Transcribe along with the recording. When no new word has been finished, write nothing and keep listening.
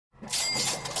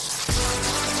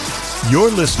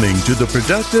You're listening to the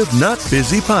Productive Not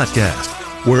Busy podcast,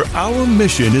 where our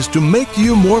mission is to make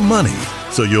you more money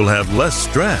so you'll have less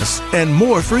stress and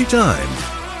more free time.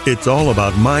 It's all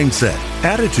about mindset,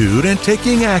 attitude, and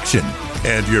taking action.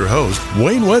 And your host,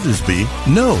 Wayne Weathersby,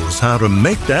 knows how to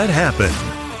make that happen.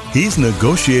 He's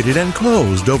negotiated and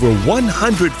closed over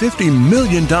 $150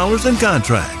 million in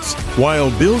contracts while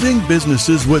building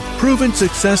businesses with proven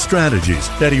success strategies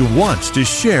that he wants to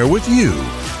share with you.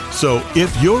 So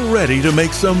if you're ready to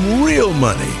make some real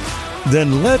money,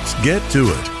 then let's get to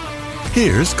it.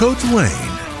 Here's Coach Wayne.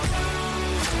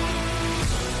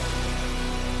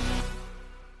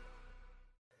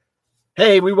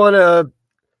 Hey, we want to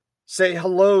say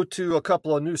hello to a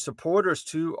couple of new supporters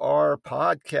to our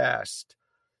podcast.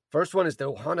 First one is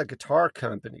the Ohana Guitar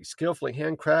Company, skillfully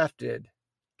handcrafted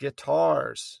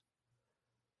guitars.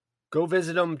 Go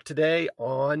visit them today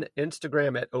on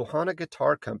Instagram at Ohana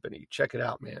Guitar Company. Check it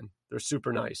out, man. They're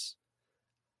super nice.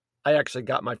 I actually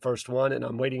got my first one, and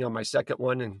I'm waiting on my second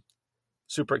one, and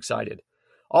super excited.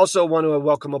 Also want to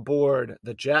welcome aboard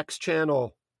the Jax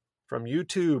channel from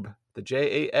YouTube, the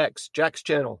JAX, Jax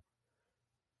channel.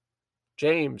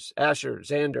 James, Asher,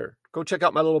 Xander. Go check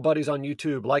out my little buddies on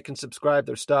YouTube. Like and subscribe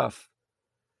their stuff.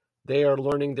 They are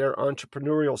learning their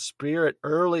entrepreneurial spirit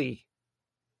early.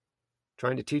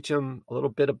 Trying to teach them a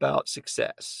little bit about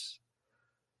success.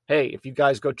 Hey, if you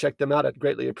guys go check them out, I'd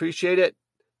greatly appreciate it.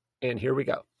 And here we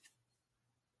go.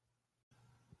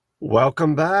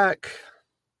 Welcome back.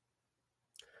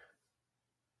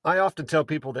 I often tell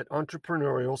people that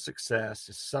entrepreneurial success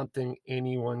is something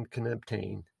anyone can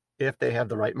obtain if they have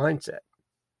the right mindset.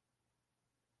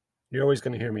 You're always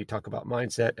going to hear me talk about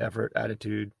mindset, effort,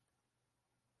 attitude.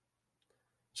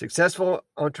 Successful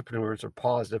entrepreneurs are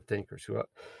positive thinkers who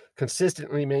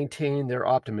consistently maintain their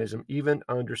optimism even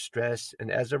under stress,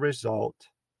 and as a result,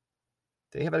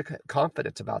 they have a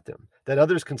confidence about them that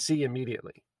others can see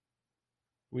immediately.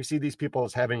 We see these people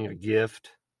as having a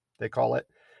gift, they call it,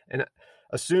 and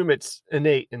assume it's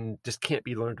innate and just can't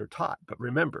be learned or taught. But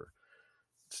remember,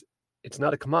 it's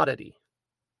not a commodity.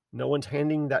 No one's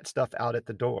handing that stuff out at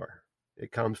the door.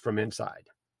 It comes from inside.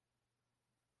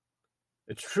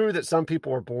 It's true that some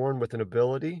people are born with an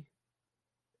ability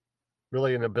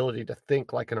to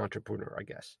think like an entrepreneur, I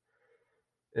guess.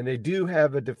 And they do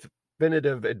have a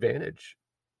definitive advantage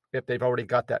if they've already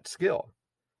got that skill.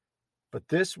 But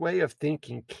this way of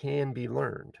thinking can be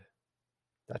learned.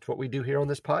 That's what we do here on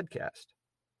this podcast.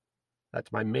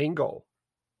 That's my main goal.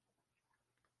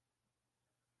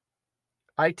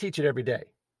 I teach it every day.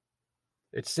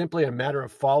 It's simply a matter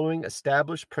of following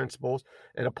established principles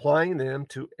and applying them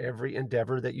to every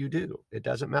endeavor that you do. It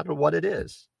doesn't matter what it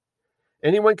is.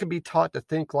 Anyone can be taught to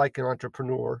think like an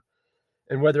entrepreneur,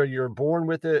 and whether you're born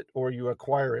with it or you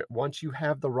acquire it, once you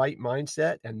have the right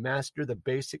mindset and master the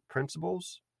basic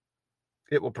principles,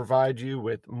 it will provide you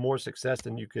with more success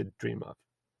than you could dream of.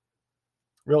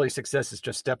 Really, success is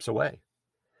just steps away.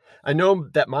 I know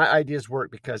that my ideas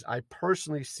work because I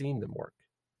personally seen them work.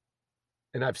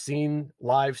 And I've seen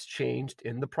lives changed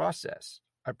in the process,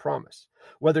 I promise.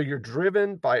 Whether you're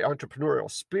driven by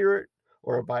entrepreneurial spirit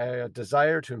or by a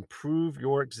desire to improve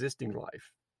your existing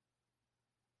life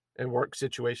and work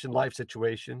situation, life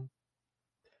situation,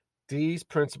 these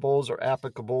principles are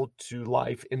applicable to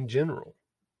life in general.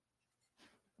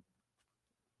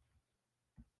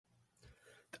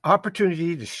 The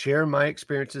opportunity to share my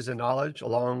experiences and knowledge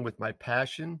along with my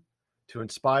passion to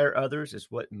inspire others is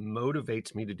what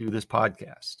motivates me to do this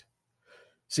podcast.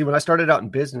 See, when I started out in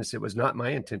business, it was not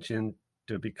my intention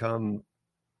to become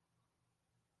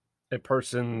a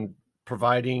person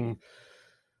providing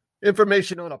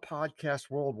information on a podcast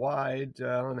worldwide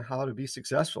on how to be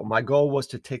successful. My goal was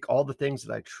to take all the things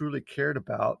that I truly cared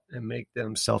about and make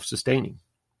them self-sustaining.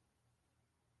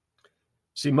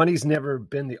 See, money's never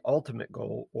been the ultimate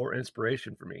goal or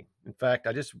inspiration for me. In fact,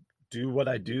 I just do what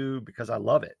I do because I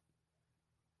love it.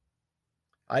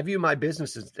 I view my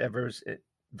business endeavors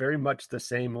very much the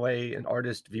same way an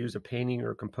artist views a painting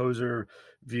or a composer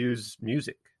views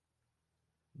music.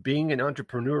 Being an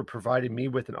entrepreneur provided me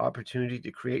with an opportunity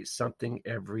to create something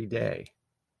every day.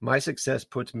 My success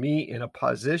puts me in a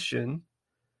position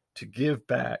to give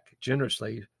back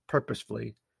generously,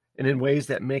 purposefully, and in ways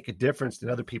that make a difference in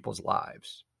other people's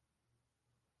lives.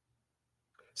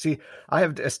 See, I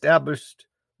have established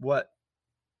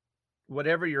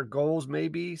whatever your goals may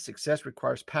be, success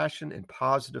requires passion and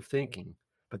positive thinking.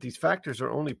 But these factors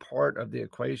are only part of the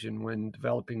equation when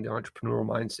developing the entrepreneurial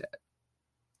mindset.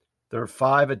 There are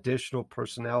 5 additional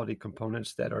personality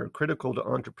components that are critical to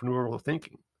entrepreneurial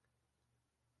thinking.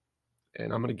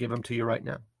 And I'm going to give them to you right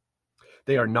now.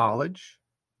 They are knowledge,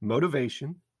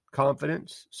 motivation,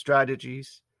 confidence,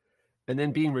 strategies, and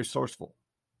then being resourceful.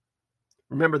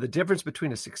 Remember, the difference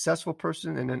between a successful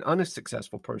person and an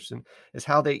unsuccessful person is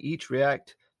how they each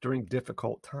react during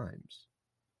difficult times.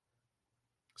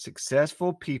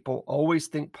 Successful people always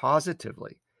think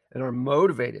positively and are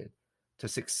motivated to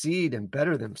succeed and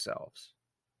better themselves.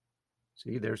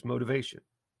 See, there's motivation.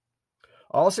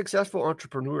 All successful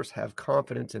entrepreneurs have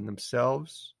confidence in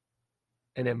themselves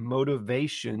and a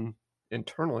motivation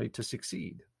internally to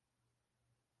succeed.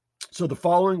 So the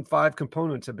following 5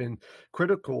 components have been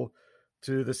critical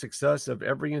to the success of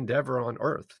every endeavor on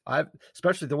earth,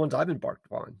 especially the ones I've embarked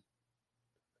upon.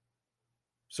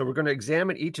 So we're going to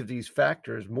examine each of these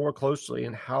factors more closely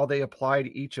and how they apply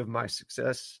to each of my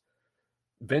success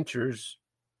ventures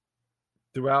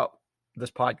throughout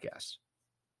this podcast.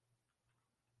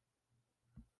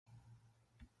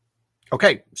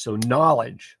 Okay, so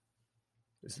knowledge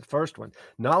is the first one.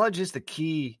 Knowledge is the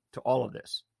key to all of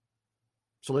this.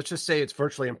 So let's just say it's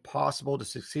virtually impossible to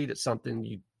succeed at something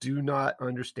you do not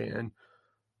understand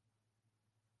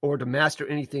or to master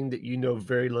anything that you know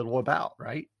very little about,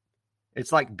 right?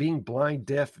 It's like being blind,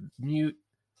 deaf, mute,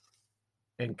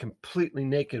 and completely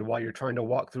naked while you're trying to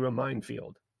walk through a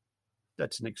minefield.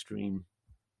 That's an extreme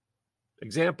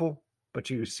example, but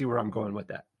you see where I'm going with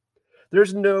that.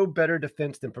 There's no better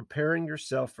defense than preparing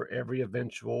yourself for every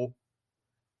eventual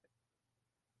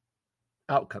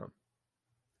outcome.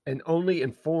 And only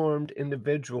informed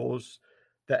individuals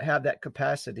that have that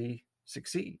capacity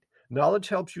succeed. Knowledge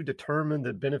helps you determine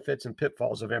the benefits and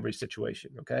pitfalls of every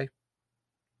situation, okay?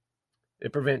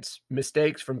 It prevents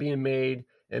mistakes from being made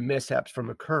and mishaps from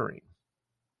occurring.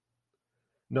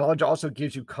 Knowledge also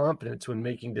gives you confidence when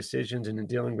making decisions and in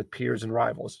dealing with peers and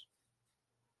rivals,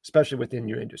 especially within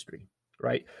your industry,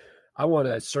 right? I want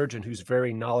a surgeon who's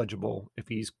very knowledgeable if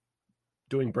he's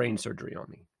doing brain surgery on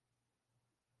me.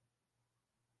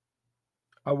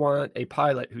 I want a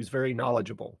pilot who's very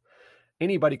knowledgeable.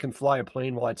 Anybody can fly a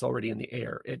plane while it's already in the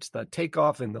air. It's the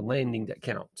takeoff and the landing that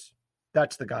counts.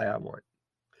 That's the guy I want.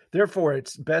 Therefore,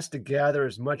 it's best to gather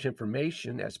as much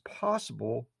information as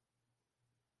possible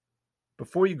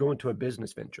before you go into a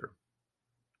business venture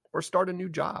or start a new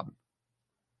job.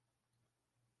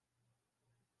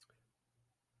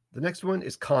 The next one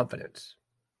is confidence.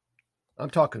 I'm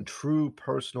talking true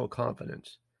personal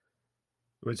confidence,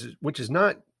 which is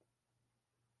not,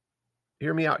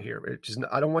 hear me out here.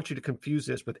 I don't want you to confuse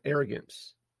this with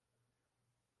arrogance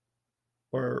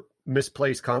or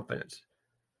misplaced confidence.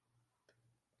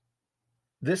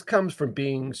 This comes from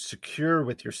being secure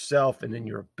with yourself and in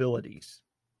your abilities.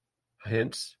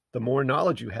 Hence, the more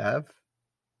knowledge you have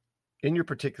in your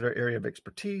particular area of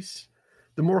expertise,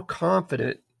 the more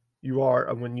confident you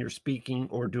are when you're speaking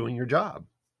or doing your job.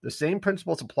 The same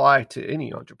principles apply to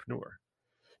any entrepreneur.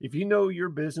 If you know your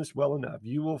business well enough,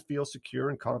 you will feel secure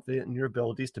and confident in your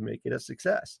abilities to make it a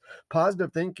success.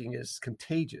 Positive thinking is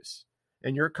contagious,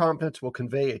 and your confidence will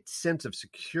convey a sense of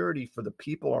security for the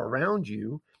people around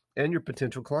you and your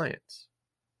potential clients,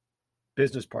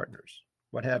 business partners,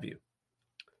 what have you.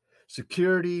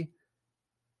 Security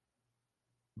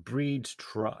breeds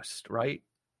trust, right?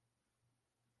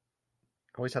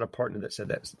 I always had a partner that said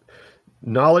that.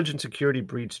 Knowledge and security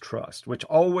breeds trust, which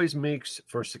always makes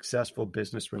for successful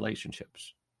business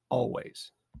relationships.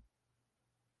 Always.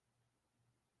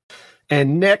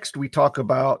 And next, we talk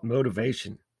about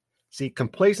motivation. See,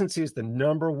 complacency is the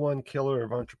number one killer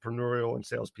of entrepreneurial and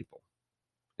salespeople.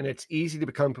 And it's easy to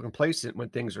become complacent when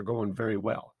things are going very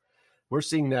well. We're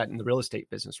seeing that in the real estate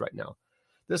business right now.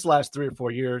 This last 3 or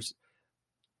 4 years,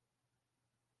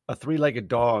 a 3-legged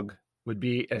dog would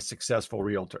be a successful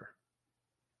realtor.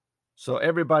 So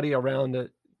everybody around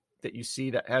it that you see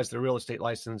that has the real estate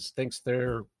license thinks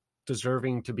they're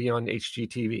deserving to be on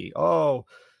HGTV. Oh,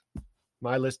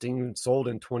 my listing sold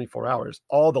in 24 hours.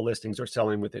 All the listings are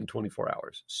selling within 24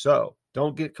 hours. So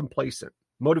don't get complacent.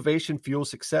 Motivation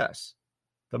fuels success.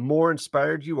 The more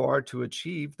inspired you are to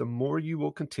achieve, the more you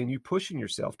will continue pushing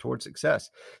yourself towards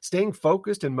success. Staying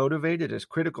focused and motivated is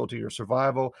critical to your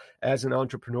survival as an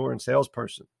entrepreneur and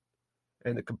salesperson.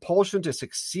 And the compulsion to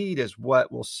succeed is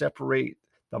what will separate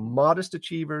the modest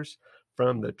achievers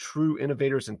from the true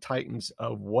innovators and titans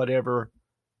of whatever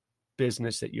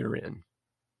business that you're in.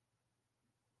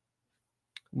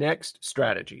 Next,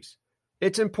 strategies.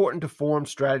 It's important to form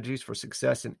strategies for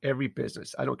success in every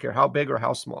business. I don't care how big or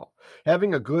how small.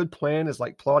 Having a good plan is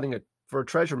like plotting for a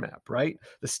treasure map, right?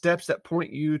 The steps that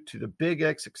point you to the big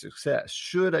X of success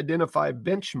should identify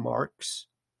benchmarks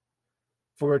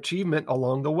for achievement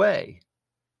along the way.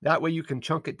 That way you can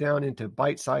chunk it down into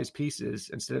bite-sized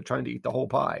pieces instead of trying to eat the whole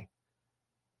pie.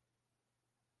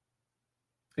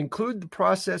 Include the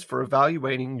process for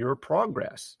evaluating your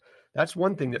progress. That's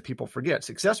one thing that people forget.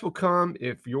 Success will come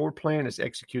if your plan is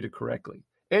executed correctly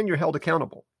and you're held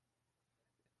accountable.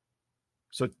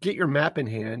 So get your map in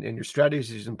hand and your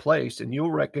strategies in place, and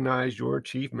you'll recognize your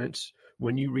achievements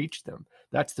when you reach them.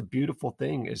 That's the beautiful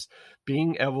thing, is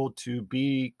being able to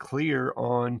be clear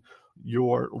on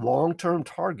your long-term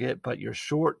target, but your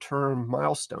short-term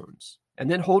milestones, and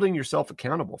then holding yourself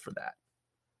accountable for that.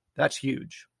 That's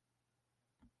huge.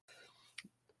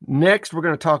 Next, we're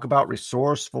going to talk about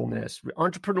resourcefulness.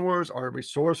 Entrepreneurs are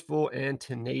resourceful and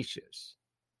tenacious.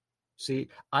 See,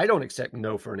 I don't accept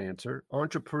no for an answer.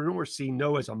 Entrepreneurs see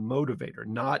no as a motivator,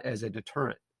 not as a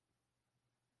deterrent.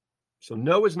 So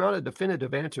no is not a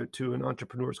definitive answer to an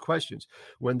entrepreneur's questions.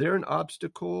 When there's an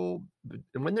obstacle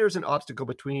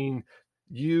between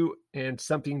you and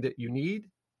something that you need,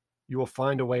 you will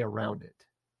find a way around it.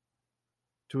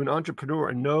 To an entrepreneur,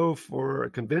 a no for a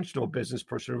conventional business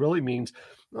person really means,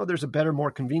 oh, there's a better,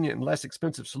 more convenient, and less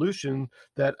expensive solution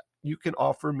that you can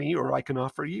offer me or I can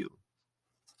offer you.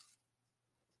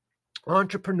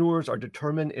 Entrepreneurs are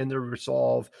determined in their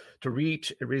resolve to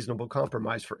reach a reasonable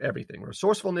compromise for everything.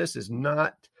 Resourcefulness is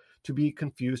not to be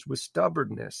confused with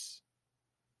stubbornness.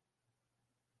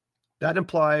 That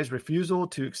implies refusal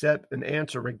to accept an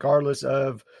answer regardless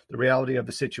of the reality of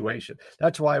the situation.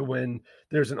 That's why when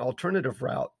there's an alternative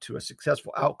route to a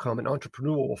successful outcome, an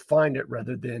entrepreneur will find it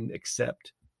rather than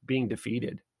accept being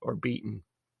defeated or beaten.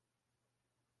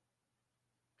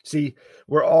 See,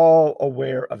 we're all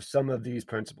aware of some of these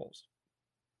principles.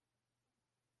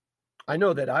 I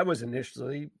know that I was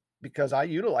initially, because I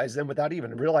utilized them without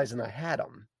even realizing I had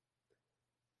them.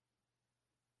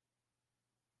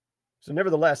 So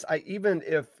nevertheless, even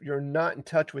if you're not in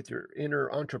touch with your inner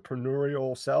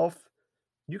entrepreneurial self,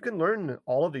 you can learn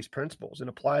all of these principles and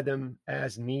apply them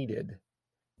as needed.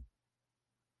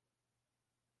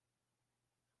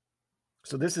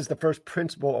 So this is the first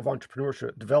principle of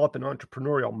entrepreneurship: develop an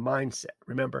entrepreneurial mindset.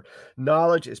 Remember,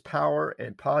 knowledge is power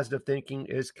and positive thinking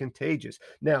is contagious.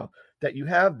 Now that you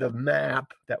have the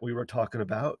map that we were talking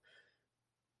about,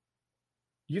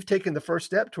 you've taken the first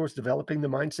step towards developing the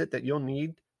mindset that you'll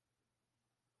need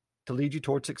to lead you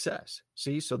towards success.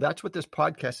 See, so that's what this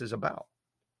podcast is about.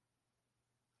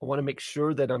 I want to make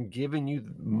sure that I'm giving you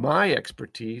my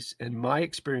expertise and my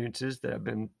experiences that have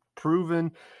been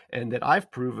proven and that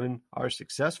I've proven are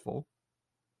successful,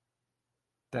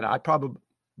 that I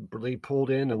probably pulled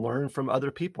in and learned from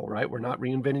other people, right? We're not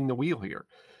reinventing the wheel here.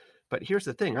 But here's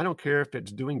the thing. I don't care if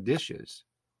it's doing dishes.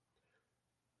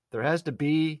 There has to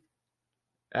be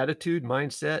attitude,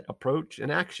 mindset, approach,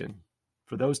 and action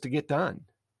for those to get done.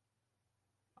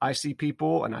 I see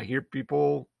people and I hear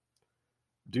people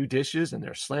do dishes and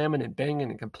they're slamming and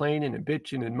banging and complaining and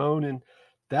bitching and moaning.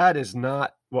 That is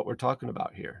not what we're talking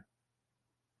about here.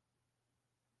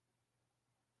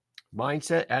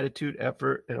 Mindset, attitude,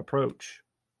 effort, and approach.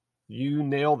 You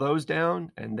nail those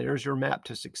down and there's your map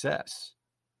to success.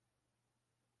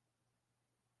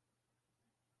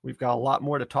 We've got a lot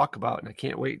more to talk about and I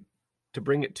can't wait to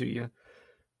bring it to you.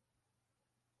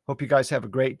 Hope you guys have a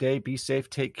great day. Be safe,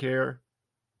 take care,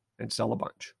 and sell a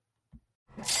bunch.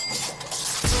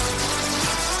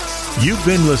 You've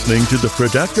been listening to the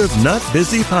Productive Not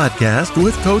Busy podcast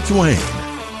with Coach Wayne.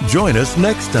 Join us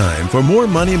next time for more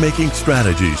money-making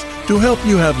strategies to help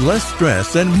you have less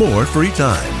stress and more free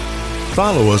time.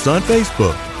 Follow us on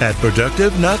Facebook at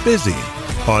Productive Not Busy,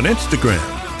 on Instagram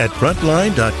at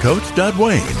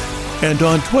frontline.coach.wayne, and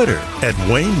on Twitter at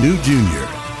Wayne New Jr.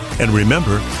 And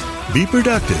remember, be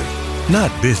productive,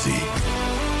 not busy.